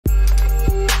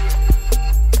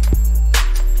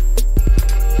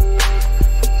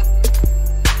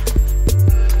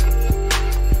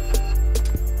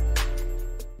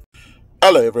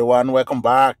Hello, everyone. Welcome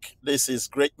back. This is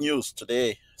great news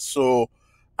today. So,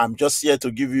 I'm just here to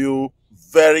give you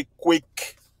very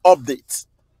quick update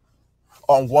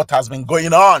on what has been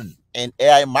going on in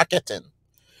AI marketing.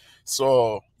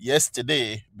 So,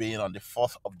 yesterday, being on the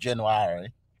 4th of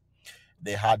January,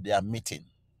 they had their meeting.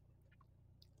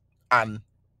 And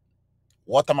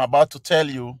what I'm about to tell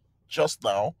you just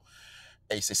now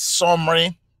is a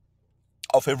summary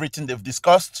of everything they've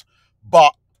discussed.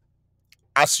 But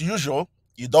as usual,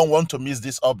 you don't want to miss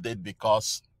this update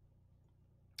because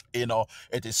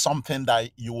it is something that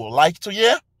you will like to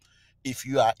hear. If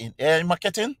you are in AI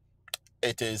marketing,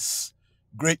 it is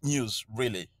great news,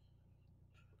 really.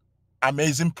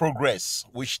 Amazing progress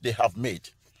which they have made.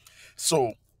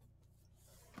 So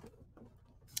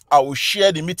I will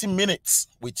share the meeting minutes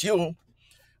with you,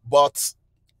 but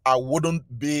I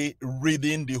wouldn't be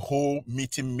reading the whole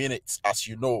meeting minutes. As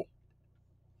you know,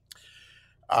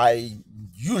 I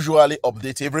usually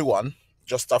update everyone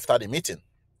just after the meeting.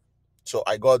 So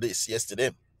I got this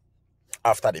yesterday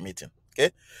after the meeting.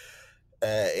 Okay.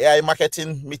 AI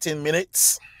marketing meeting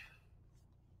minutes,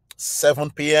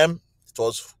 7 p.m. It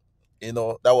was,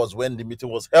 that was when the meeting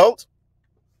was held.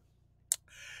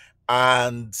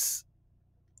 And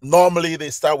normally they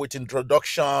start with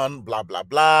introduction, blah, blah,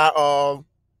 blah,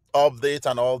 update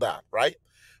and all that, right?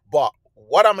 But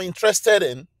what I'm interested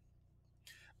in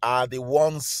are the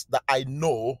ones that I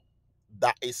know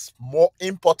that is more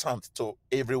important to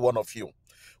every one of you,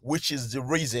 which is the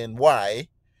reason why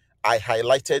I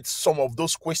highlighted some of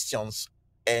those questions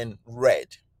in red.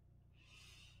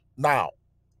 Now,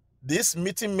 this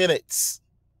meeting minutes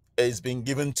is being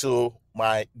given to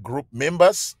my group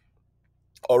members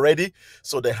already,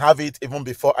 so they have it even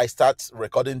before I start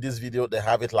recording this video. They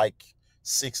have it like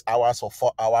 6 hours or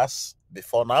 4 hours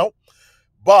before now,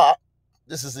 but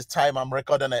this is the time I'm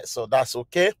recording it, so that's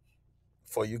okay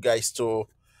for you guys to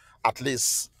at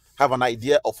least have an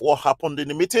idea of what happened in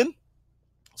the meeting.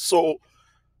 So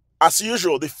as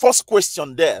usual, the first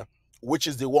question there, which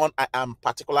is the one I am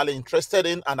particularly interested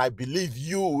in, and I believe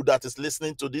you that is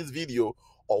listening to this video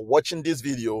or watching this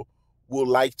video will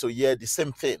like to hear the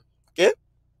same thing. Okay,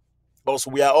 because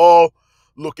we are all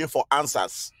looking for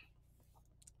answers.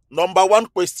 Number one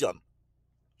question.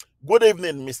 Good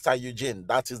evening, Mr. Eugene.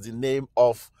 That is the name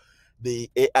of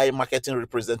the AI marketing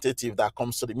representative that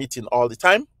comes to the meeting all the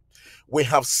time. We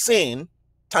have seen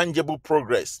tangible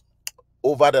progress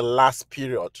over the last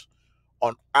period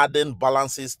on adding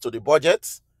balances to the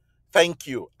budget. Thank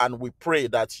you, and we pray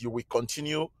that you will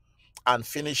continue and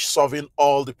finish solving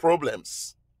all the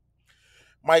problems.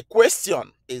 My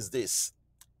question is this: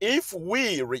 if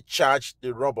we recharge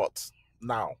the robot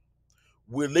now,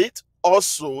 will it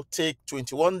also take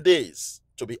 21 days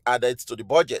to be added to the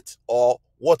budget, or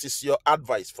what is your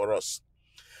advice for us?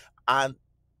 And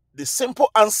the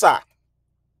simple answer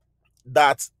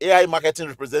that AI marketing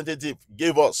representative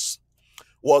gave us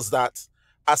was that,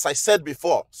 as I said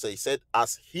before, so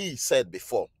as he said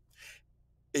before,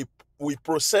 we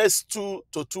process 2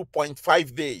 to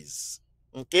 2.5 days,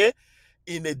 okay,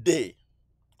 in a day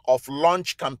of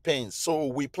launch campaigns. So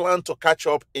we plan to catch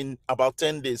up in about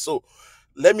 10 days. So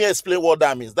let me explain what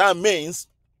that means. That means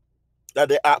that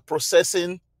they are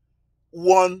processing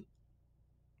 1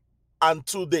 and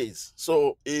 2 days.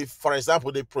 So if, for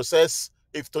example, they process,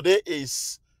 if today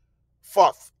is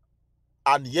 4th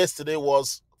and yesterday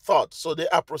was 3rd, so they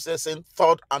are processing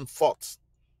 3rd and 4th,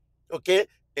 okay,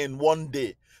 in 1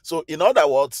 day. So in other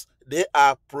words, they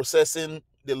are processing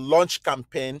the launch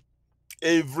campaign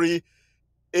every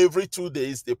 2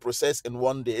 days. They process in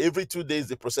 1 day. Every 2 days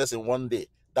they process in 1 day.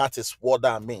 That is what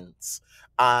that means.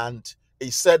 And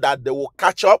he said that they will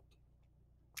catch up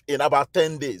in about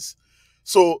 10 days.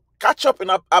 So catch up in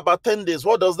about 10 days.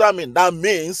 What does that mean? That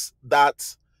means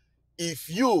that if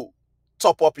you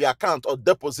top up your account or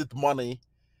deposit money,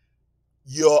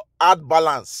 your ad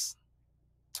balance,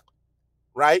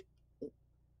 right,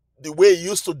 the way it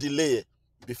used to delay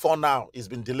before now, it's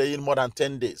been delaying more than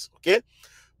 10 days, okay?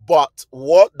 But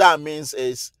what that means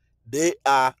is they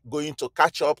are going to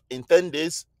catch up in 10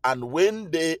 days, and when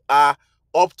they are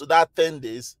up to that 10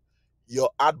 days, your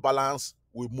ad balance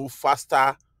will move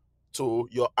faster to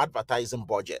your advertising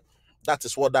budget. That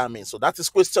is what that means. So that is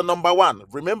question number one.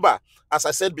 Remember, as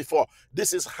I said before,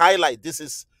 this is highlight. This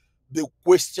is the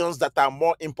questions that are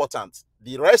more important.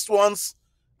 The rest ones,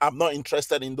 I'm not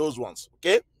interested in those ones,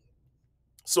 okay?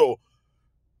 So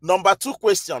number two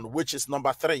question, which is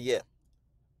number 3 here.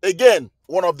 Again,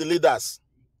 one of the leaders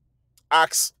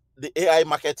asks the AI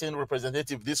marketing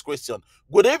representative this question.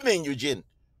 Good evening, Eugene.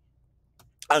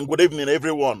 And good evening,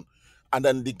 everyone. And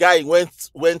then the guy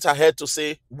went ahead to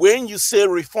say, when you say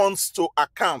refunds to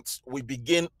accounts will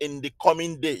begin in the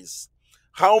coming days,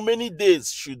 how many days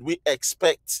should we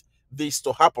expect this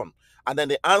to happen? And then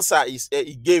the answer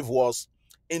he gave was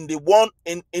in the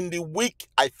week,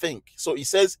 I think. So he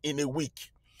says in a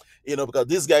week, because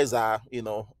these guys are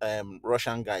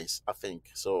Russian guys, I think.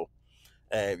 So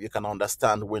you can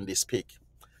understand when they speak.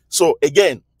 So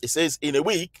again, it says in a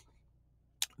week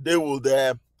they will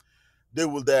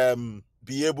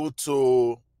be able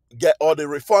to get all the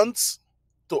refunds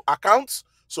to accounts.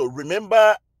 So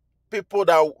remember, people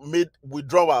that made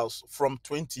withdrawals from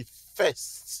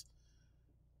 21st,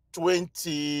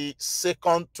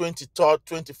 22nd, 23rd,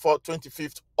 24th,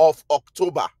 25th of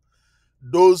October,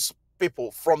 those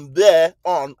people from there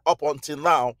on up until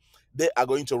now, they are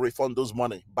going to refund those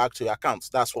money back to your accounts.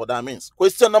 That's what that means.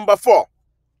 Question number 4.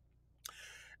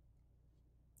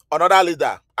 Another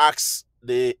leader asks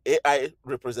the AI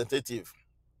representative,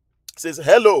 says,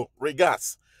 hello,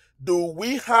 regards. Do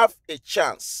we have a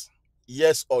chance,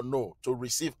 yes or no, to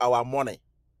receive our money?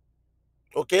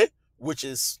 Okay, which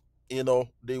is,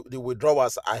 the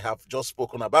withdrawals I have just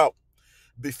spoken about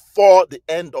before the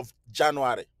end of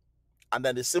January. And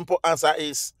then the simple answer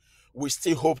is we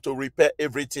still hope to repair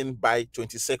everything by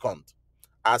 22nd,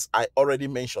 as I already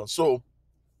mentioned. So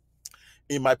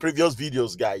in my previous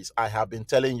videos, guys, I have been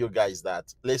telling you guys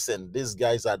that, listen, these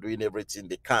guys are doing everything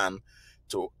they can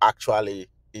to actually,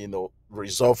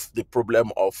 resolve the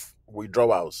problem of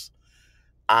withdrawals.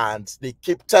 And they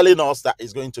keep telling us that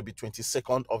it's going to be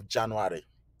 22nd of January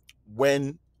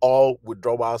when all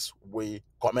withdrawals will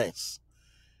commence.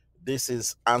 This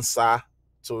is answer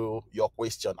to your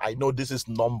question. I know this is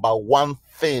number one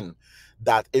thing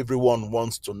that everyone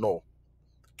wants to know.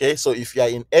 Okay, so if you are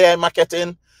in AI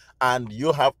marketing and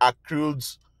you have accrued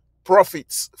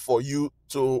profits for you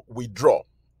to withdraw,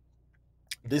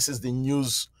 this is the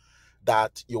news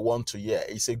that you want to hear.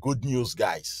 It's a good news,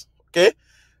 guys. Okay,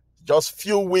 just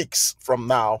few weeks from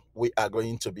now, we are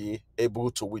going to be able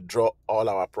to withdraw all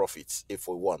our profits if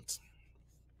we want.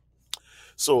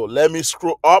 So let me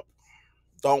scroll up.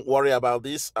 Don't worry about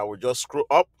this. I will just scroll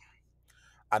up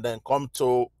and then come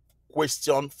to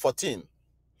question 14.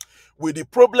 With the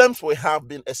problems we have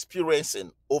been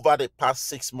experiencing over the past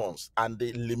 6 months and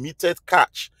the limited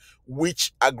cash with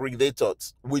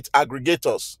aggregators,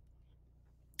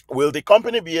 will the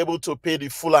company be able to pay the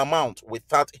full amount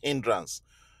without hindrance?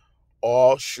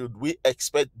 Or should we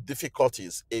expect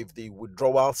difficulties if the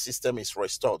withdrawal system is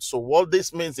restored? So what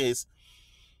this means is,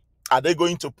 are they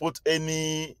going to put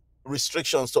any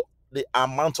restrictions to the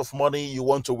amount of money you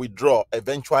want to withdraw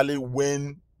eventually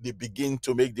when they begin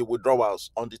to make the withdrawals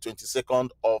on the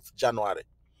 22nd of January?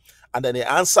 And then the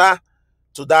answer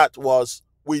to that was,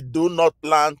 we do not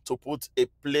plan to put in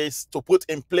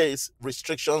place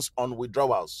restrictions on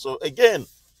withdrawals. So again,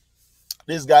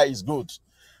 this guy is good.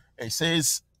 He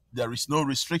says there is no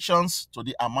restrictions to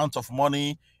the amount of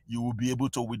money you will be able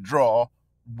to withdraw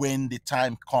when the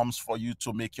time comes for you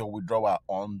to make your withdrawal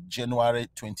on January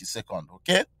 22nd.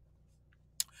 Okay,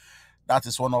 that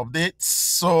is one update.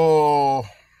 So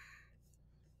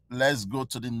let's go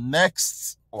to the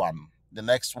next one. The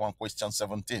next one, question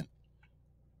 17.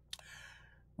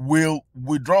 Will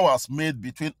withdrawals made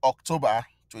between October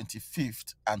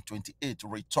 25th and 28th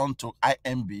return to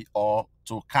IMB or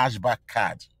to cashback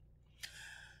card?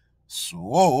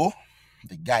 So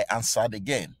the guy answered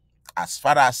again. As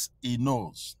far as he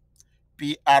knows,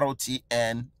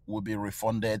 PROTN will be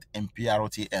refunded in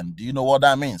PROTN. Do you know what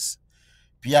that means?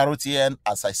 PROTN,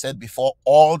 as I said before,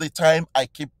 all the time I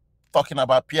keep talking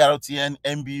about PROTN,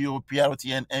 MBO,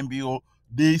 PROTN, MBO.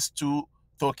 These two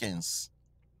tokens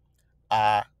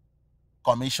are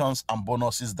commissions and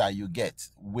bonuses that you get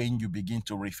when you begin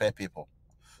to refer people.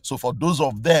 So for those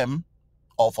of them,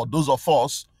 or for those of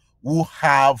us who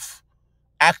have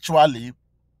actually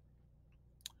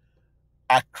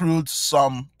accrued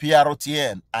some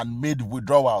PROTN and made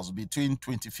withdrawals between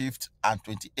 25th and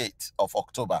 28th of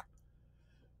October,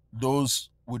 those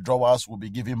withdrawals will be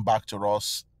given back to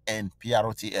us in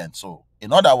PROTN. So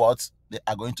in other words, they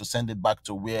are going to send it back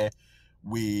to where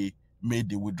we made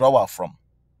the withdrawal from.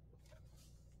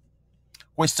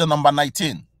 Question number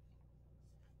 19.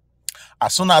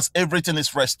 As soon as everything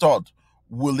is restored,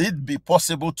 will it be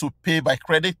possible to pay by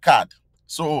credit card?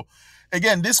 So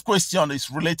again, this question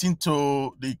is relating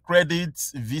to the credit,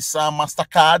 Visa,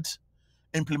 MasterCard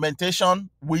implementation,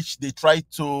 which they try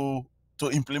to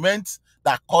implement,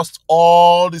 that caused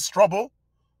all this trouble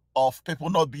of people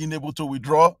not being able to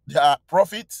withdraw their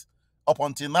profits up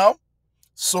until now.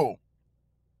 So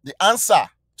the answer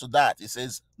to that, it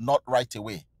says not right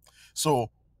away.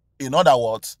 So in other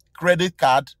words, credit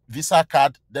card, Visa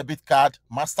card, debit card,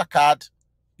 MasterCard,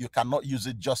 you cannot use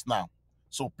it just now.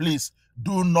 So please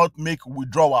do not make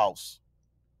withdrawals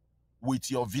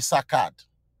with your Visa card,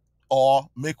 or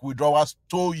make withdrawals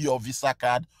to your Visa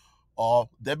card or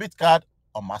debit card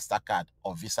or MasterCard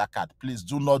or Visa card. Please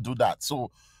do not do that. So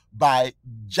by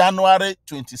January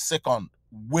 22nd,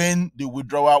 when the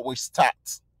withdrawal will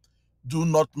start, do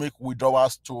not make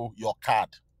withdrawals to your card.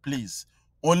 Please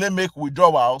only make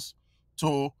withdrawals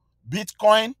to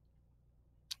Bitcoin,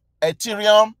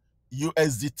 Ethereum,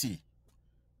 USDT.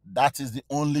 That is the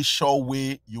only sure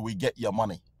way you will get your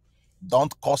money.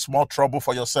 Don't cause more trouble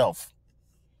for yourself.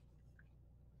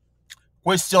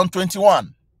 Question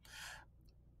 21.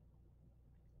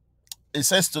 It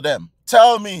says to them,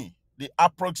 tell me the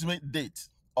approximate date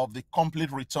of the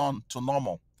complete return to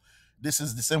normal. This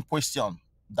is the same question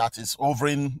that is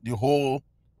hovering the whole,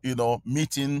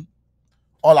 meeting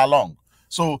all along.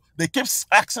 So they keep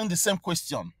asking the same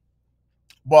question,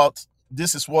 but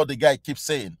this is what the guy keeps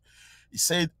saying. He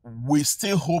said, we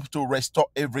still hope to restore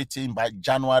everything by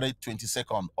January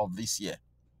 22nd of this year.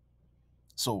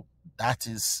 So that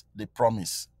is the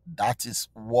promise. That is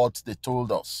what they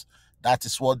told us. That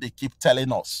is what they keep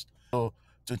telling us. So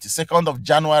 22nd of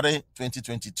January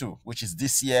 2022, which is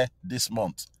this year, this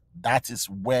month, that is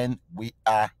when we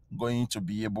are going to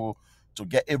be able to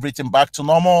get everything back to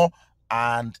normal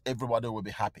and everybody will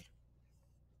be happy.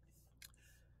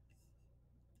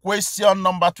 Question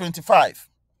number 25.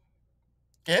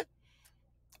 Okay.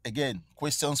 Again,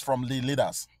 questions from the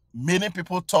leaders. Many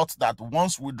people thought that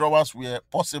once withdrawals were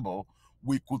possible,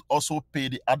 we could also pay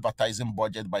the advertising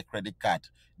budget by credit card.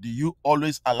 Do you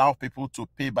always allow people to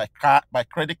pay by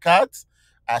credit cards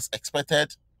as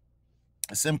expected?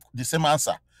 The same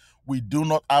answer. We do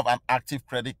not have an active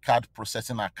credit card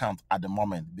processing account at the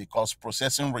moment because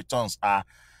processing returns are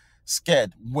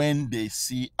scared when they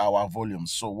see our volume.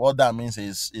 So what that means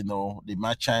is, the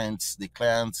merchants, the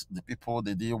clients, the people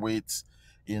they deal with,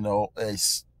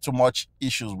 is too much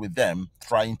issues with them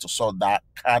trying to sort that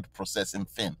card processing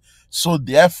thing. So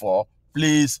therefore,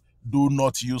 please do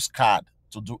not use card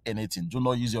to do anything. Do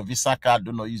not use your Visa card.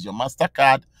 Do not use your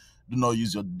MasterCard. Do not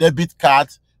use your debit card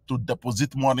to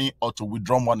deposit money or to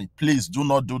withdraw money. Please do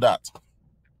not do that.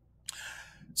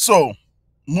 So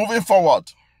moving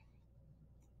forward,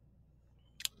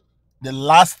 the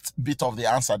last bit of the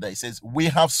answer there, it says we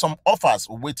have some offers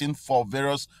waiting for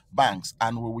various banks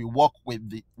and we will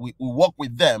work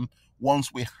with them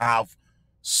once we have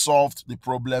solved the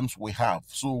problems we have.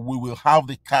 So we will have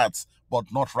the cards,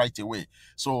 but not right away.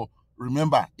 So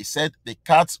remember, it said the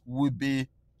cards will be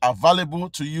available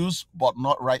to use, but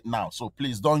not right now. So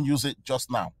please don't use it just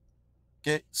now.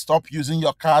 Okay, stop using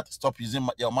your card, stop using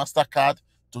your MasterCard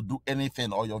to do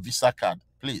anything, or your Visa card,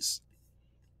 please.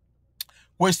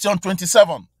 Question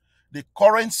 27. The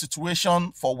current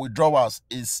situation for withdrawals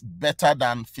is better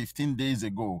than 15 days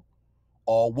ago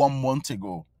or 1 month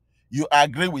ago. You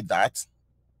agree with that?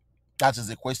 That is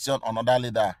the question another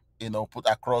leader, put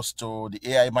across to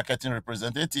the AI marketing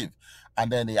representative.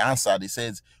 And then he answered, he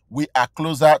says, we are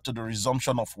closer to the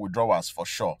resumption of withdrawals for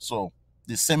sure. So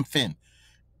the same thing.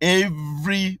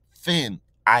 Everything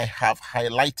I have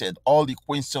highlighted, all the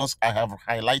questions I have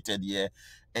highlighted here,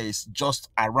 is just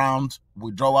around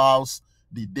withdrawals,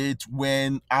 the date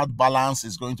when ad balance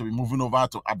is going to be moving over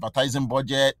to advertising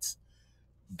budget.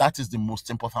 That is the most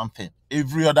important thing.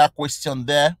 Every other question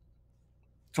there,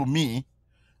 to me,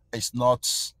 is not,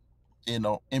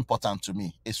 important to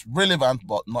me. It's relevant,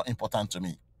 but not important to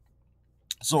me.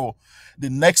 So the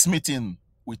next meeting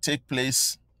will take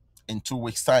place in 2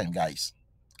 weeks' time, guys.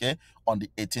 Okay, on the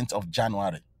 18th of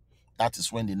January. That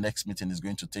is when the next meeting is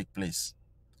going to take place.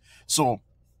 So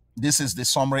this is the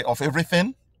summary of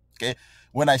everything. Okay,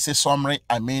 when I say summary,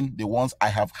 I mean the ones I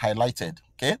have highlighted.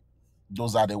 Okay,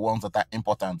 those are the ones that are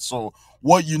important. So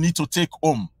what you need to take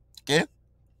home, okay,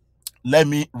 let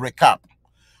me recap.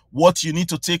 What you need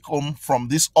to take home from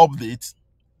this update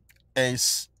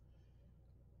is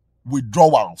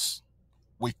withdrawals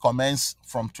will commence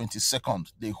from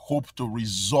 22nd. They hope to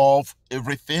resolve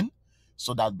everything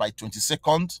so that by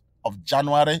 22nd of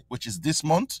January, which is this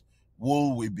month,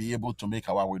 will be able to make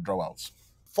our withdrawals.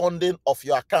 Funding of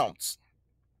your accounts.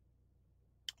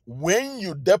 When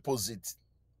you deposit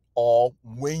or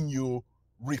when you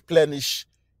replenish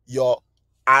your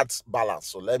ads balance.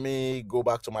 So let me go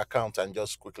back to my account and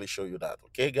just quickly show you that.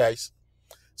 Okay, guys.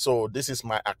 So this is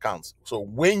my account. So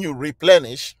when you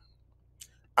replenish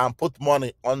and put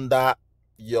money under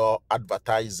your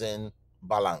advertising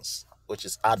balance, which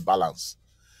is ad balance,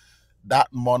 that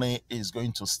money is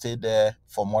going to stay there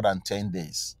for more than 10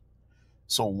 days.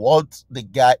 So what the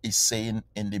guy is saying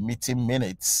in the meeting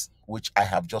minutes, which I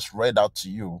have just read out to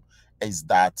you, is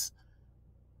that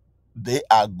they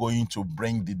are going to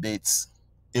bring the dates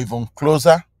even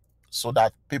closer so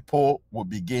that people will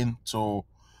begin to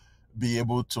be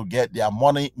able to get their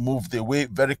money moved away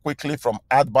very quickly from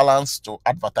ad balance to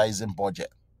advertising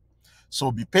budget.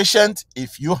 So be patient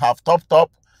if you have topped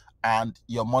up and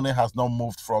your money has not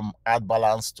moved from ad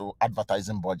balance to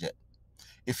advertising budget.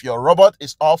 If your robot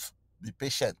is off, be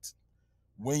patient.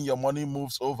 When your money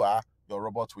moves over, your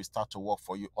robot will start to work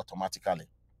for you automatically.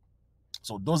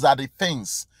 So those are the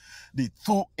things, the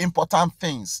two important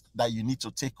things that you need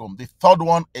to take home. The third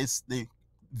one is the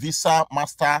Visa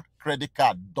Master credit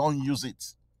card. Don't use it.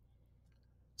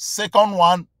 Second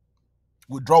one,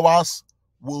 withdrawals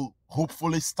will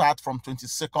hopefully start from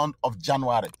 22nd of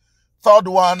January. Third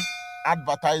one,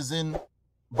 advertising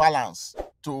balance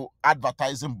to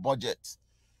advertising budget.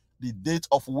 The date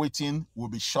of waiting will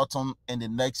be shortened in the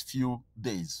next few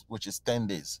days, which is 10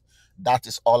 days. That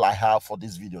is all I have for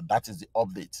this video. That is the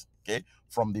update, okay,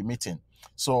 from the meeting.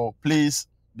 So please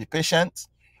be patient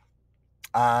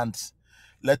and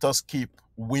let us keep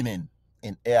winning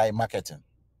in AI marketing.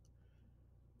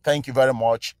 Thank you very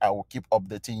much. I will keep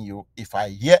updating you. If I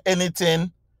hear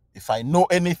anything, if I know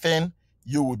anything,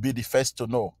 you will be the first to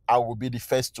know. I will be the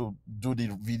first to do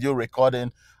the video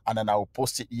recording, and then I will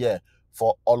post it here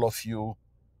for all of you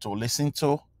to listen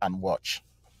to and watch.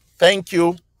 Thank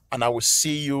you, and I will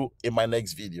see you in my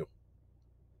next video.